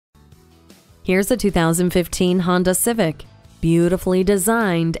Here's a 2015 Honda Civic. Beautifully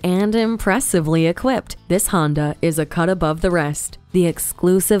designed and impressively equipped, this Honda is a cut above the rest. The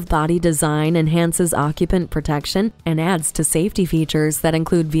exclusive body design enhances occupant protection and adds to safety features that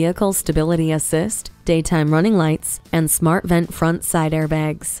include vehicle stability assist, daytime running lights, and smart vent front side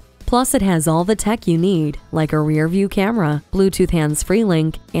airbags. Plus, it has all the tech you need, like a rear-view camera, Bluetooth hands-free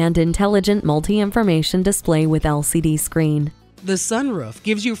link, and intelligent multi-information display with LCD screen. The sunroof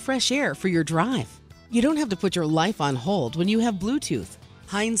gives you fresh air for your drive. You don't have to put your life on hold when you have Bluetooth.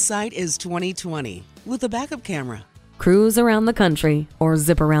 Hindsight is 20/20 with a backup camera. Cruise around the country or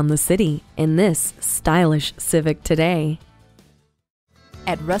zip around the city in this stylish Civic today.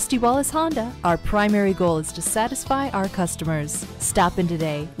 At Rusty Wallis Honda, our primary goal is to satisfy our customers. Stop in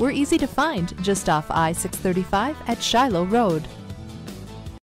today. We're easy to find just off I-635 at Shiloh Road.